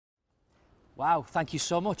Wow, thank you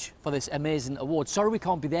so much for this amazing award. Sorry we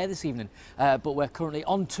can't be there this evening, but we're currently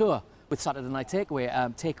on tour with Saturday Night Takeaway,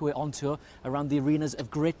 Takeaway on tour around the arenas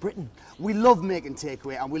of Great Britain. We love making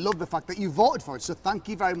Takeaway and we love the fact that you voted for it. So thank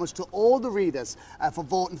you very much to all the readers for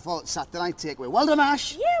voting for Saturday Night Takeaway. Well done,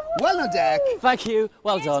 Ash. Yeah, well done, Dec. Thank you.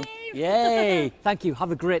 Well done. Yay. Thank you.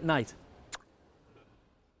 Have a great night.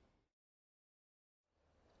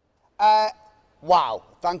 Wow,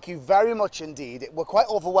 thank you very much indeed. We're quite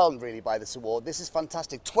overwhelmed really by this award. This is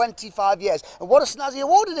fantastic. 25 years. And what a snazzy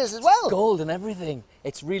award it is as well. Gold and everything.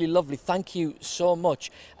 It's really lovely. Thank you so much.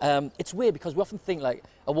 It's weird because we often think like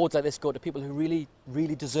awards like this go to people who really,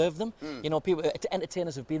 really deserve them. You know, people,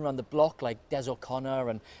 entertainers have been around the block like Des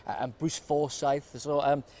O'Connor and Bruce Forsyth.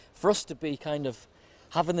 So for us to be kind of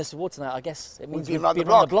having this award tonight, I guess it means we've been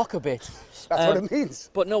around the block a bit. That's what it means.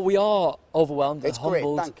 But no, we are overwhelmed and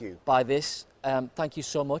humbled Thank you. by this. Thank you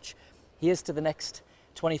so much. Here's to the next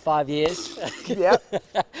 25 years, Yeah.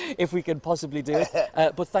 if we can possibly do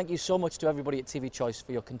it. But thank you so much to everybody at TV Choice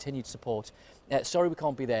for your continued support. Sorry we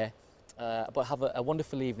can't be there, but have a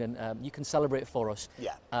wonderful evening. You can celebrate for us.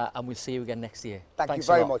 Yeah. And we'll see you again next year. Thanks Thanks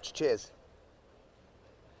you very a lot. much. Cheers.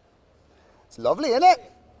 It's lovely, isn't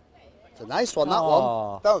it? It's a nice one, that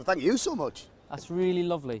one. No, thank you so much. That's really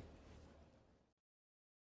lovely.